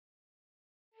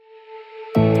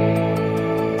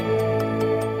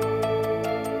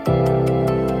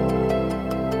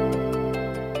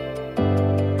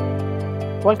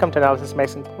Welcome to Analysys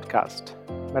Mason podcast.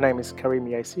 My name is Karim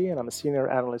Yaisi and I'm a senior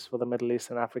analyst for the Middle East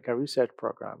and Africa Research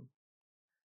Program.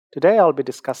 Today I'll be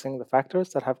discussing the factors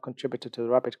that have contributed to the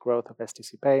rapid growth of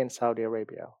STC Pay in Saudi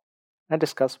Arabia and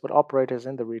discuss what operators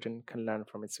in the region can learn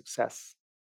from its success.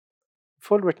 The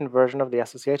full written version of the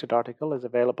associated article is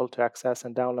available to access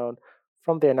and download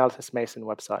from the Analysys Mason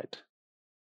website.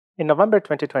 In November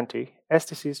 2020,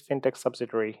 STC's fintech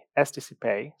subsidiary, STC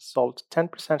Pay, sold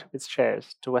 10% of its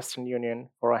shares to Western Union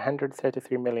for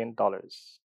 $133 million.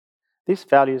 This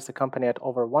values the company at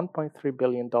over $1.3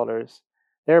 billion,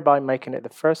 thereby making it the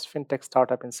first fintech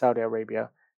startup in Saudi Arabia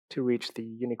to reach the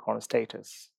unicorn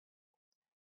status.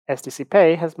 STC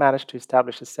Pay has managed to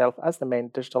establish itself as the main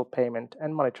digital payment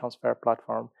and money transfer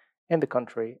platform in the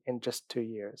country in just 2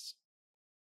 years.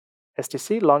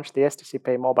 STC launched the STC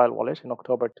Pay mobile wallet in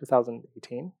October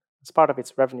 2018 as part of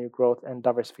its revenue growth and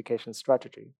diversification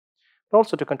strategy, but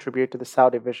also to contribute to the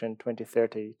Saudi Vision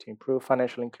 2030 to improve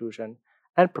financial inclusion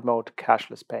and promote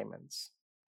cashless payments.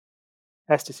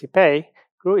 STC Pay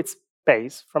grew its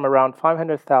base from around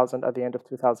 500,000 at the end of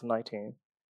 2019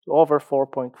 to over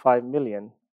 4.5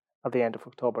 million at the end of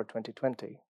October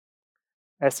 2020.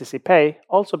 STC Pay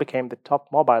also became the top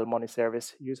mobile money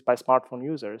service used by smartphone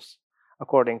users,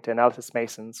 according to Analysys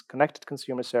Mason's Connected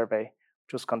Consumer Survey,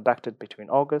 which was conducted between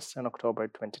August and October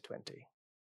 2020.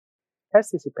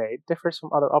 STC Pay differs from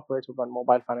other operator-run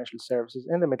mobile financial services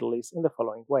in the Middle East in the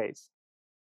following ways.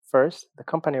 First, the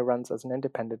company runs as an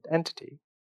independent entity.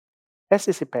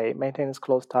 STC Pay maintains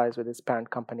close ties with its parent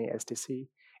company STC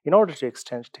in order to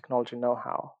exchange technology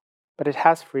know-how, but it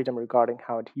has freedom regarding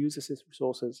how it uses its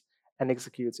resources and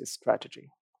executes its strategy.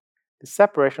 This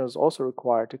separation is also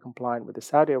required to comply with the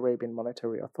Saudi Arabian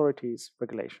Monetary Authority's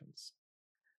regulations.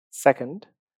 Second,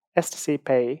 STC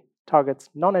Pay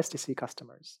targets non-STC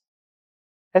customers.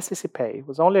 STC Pay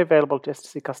was only available to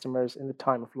STC customers in the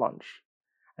time of launch,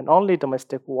 and only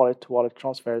domestic wallet-to-wallet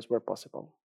transfers were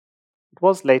possible. It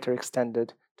was later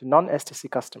extended to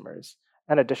non-STC customers,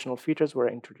 and additional features were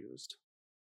introduced.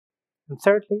 And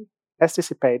thirdly,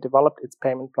 STC Pay developed its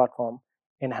payment platform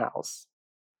in-house.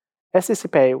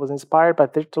 STC Pay was inspired by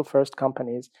digital-first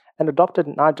companies and adopted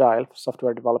an agile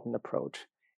software development approach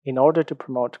in order to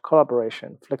promote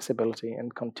collaboration, flexibility,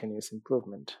 and continuous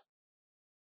improvement.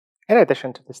 In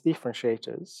addition to these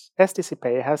differentiators, STC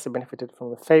Pay has benefited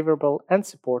from a favorable and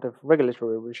supportive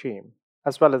regulatory regime,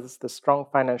 as well as the strong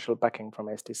financial backing from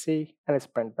STC and its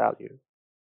brand value.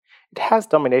 It has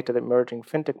dominated the emerging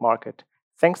fintech market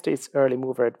thanks to its early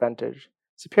mover advantage,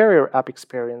 superior app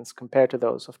experience compared to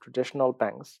those of traditional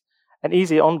banks, an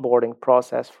easy onboarding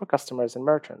process for customers and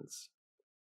merchants.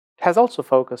 It has also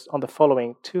focused on the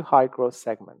following two high-growth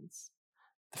segments.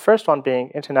 The first one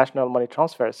being international money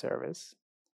transfer service.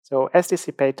 So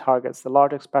STC Pay targets the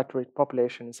large expatriate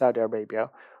population in Saudi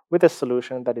Arabia with a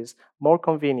solution that is more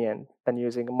convenient than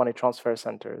using money transfer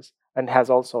centers and has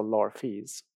also lower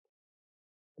fees.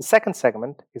 The second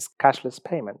segment is cashless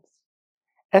payments.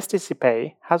 STC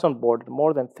Pay has onboarded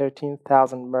more than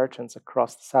 13,000 merchants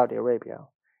across Saudi Arabia,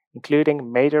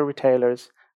 including major retailers,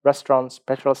 restaurants,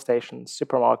 petrol stations,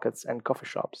 supermarkets, and coffee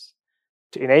shops.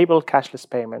 To enable cashless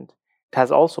payment, it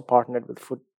has also partnered with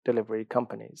food delivery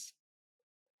companies.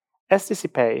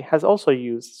 STC Pay has also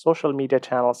used social media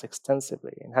channels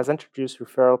extensively and has introduced a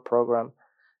referral program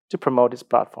to promote its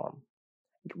platform.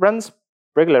 It runs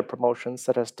regular promotions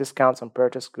such as discounts on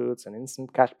purchased goods and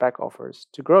instant cashback offers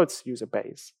to grow its user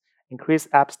base, increase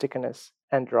app stickiness,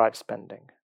 and drive spending.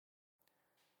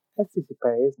 STC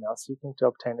Pay is now seeking to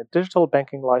obtain a digital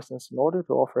banking license in order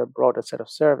to offer a broader set of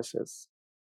services.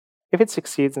 If it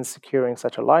succeeds in securing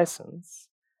such a license,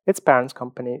 its parent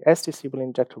company, STC, will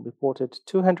inject a reported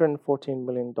 $214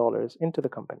 million into the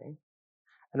company,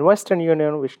 and Western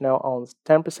Union, which now owns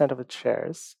 10% of its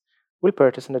shares, will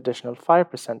purchase an additional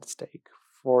 5% stake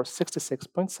for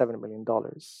 $66.7 million.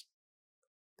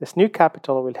 This new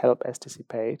capital will help STC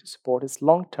Pay to support its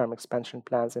long-term expansion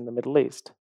plans in the Middle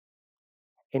East.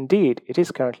 Indeed, it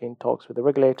is currently in talks with the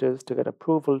regulators to get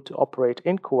approval to operate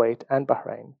in Kuwait and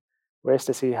Bahrain, where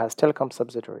STC has telecom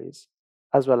subsidiaries,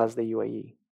 as well as the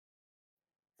UAE.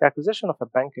 The acquisition of a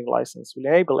banking license will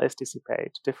enable STC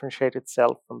Pay to differentiate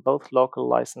itself from both local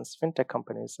licensed fintech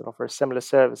companies that offer similar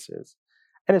services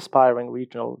and aspiring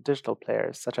regional digital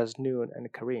players such as Noon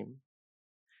and Careem.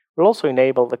 It will also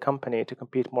enable the company to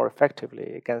compete more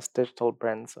effectively against digital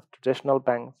brands of traditional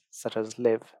banks such as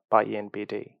Liv by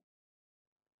ENBD.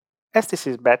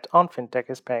 STC's bet on fintech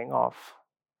is paying off.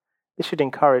 This should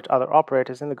encourage other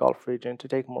operators in the Gulf region to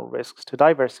take more risks to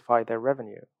diversify their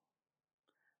revenue.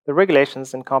 The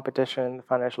regulations and competition in the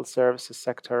financial services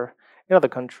sector in other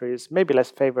countries may be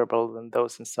less favorable than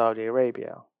those in Saudi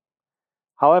Arabia.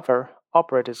 However,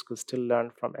 operators could still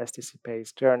learn from STC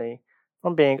Pay's journey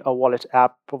from being a wallet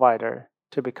app provider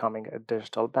to becoming a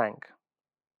digital bank.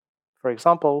 For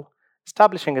example,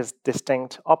 establishing a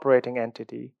distinct operating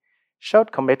entity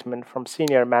showed commitment from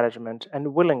senior management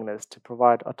and willingness to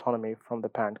provide autonomy from the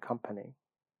parent company.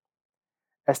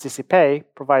 STC Pay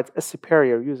provides a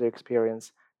superior user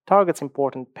experience, targets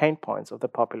important pain points of the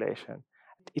population.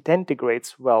 It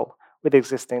integrates well with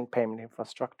existing payment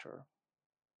infrastructure.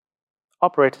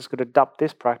 Operators could adapt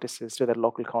these practices to their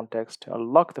local context to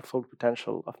unlock the full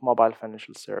potential of mobile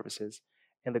financial services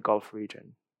in the Gulf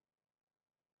region.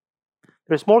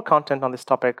 There is more content on this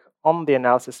topic on the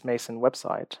Analysys Mason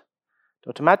website. To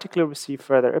automatically receive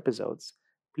further episodes,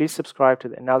 please subscribe to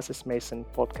the Analysys Mason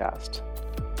podcast.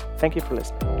 Thank you for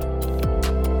listening.